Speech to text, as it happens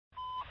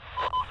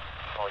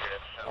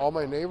All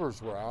my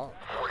neighbors were out.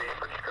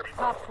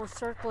 Cops were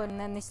circling, and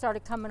then they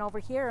started coming over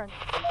here.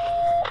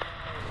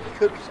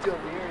 Could be still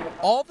in the area.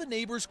 All the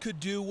neighbors could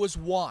do was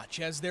watch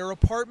as their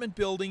apartment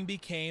building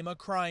became a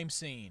crime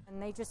scene. And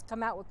they just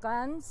come out with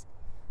guns.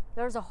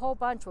 There's a whole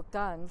bunch with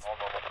guns.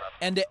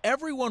 And to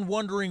everyone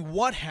wondering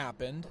what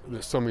happened,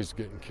 That somebody's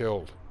getting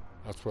killed.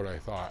 That's what I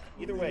thought.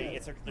 Either way,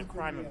 it's a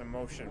crime of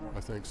emotion. I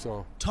think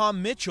so.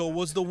 Tom Mitchell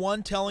was the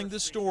one telling the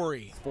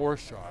story. 4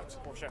 shots.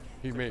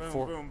 He made boom,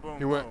 4. boom, boom,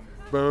 He went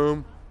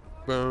boom,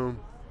 boom,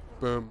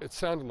 boom. It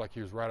sounded like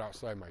he was right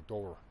outside my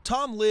door.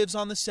 Tom lives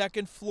on the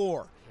 2nd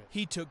floor.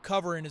 He took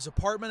cover in his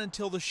apartment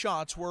until the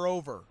shots were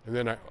over. And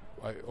then I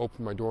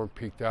opened my door and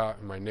peeked out,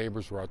 and my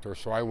neighbors were out there,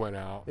 so I went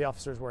out. The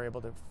officers were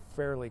able to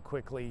fairly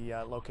quickly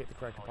locate the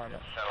correct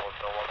apartment.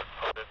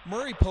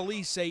 Murray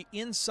police say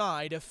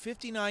inside, a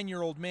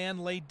 59-year-old man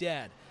lay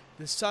dead.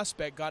 The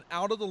suspect got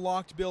out of the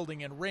locked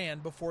building and ran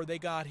before they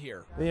got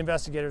here. The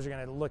investigators are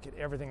going to look at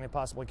everything they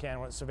possibly can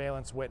with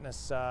surveillance,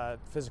 witness,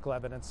 physical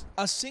evidence.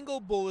 A single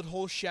bullet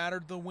hole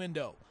shattered the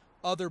window.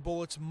 Other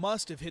bullets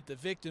must have hit the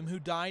victim, who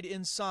died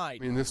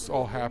inside. I mean, this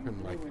all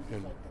happened like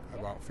in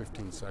about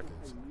 15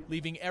 seconds.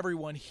 Leaving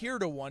everyone here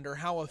to wonder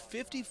how a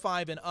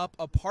 55 and up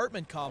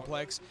apartment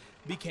complex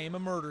became a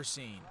murder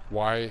scene.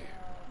 Why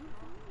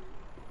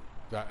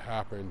that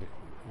happened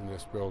in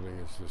this building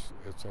is just,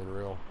 it's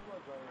unreal.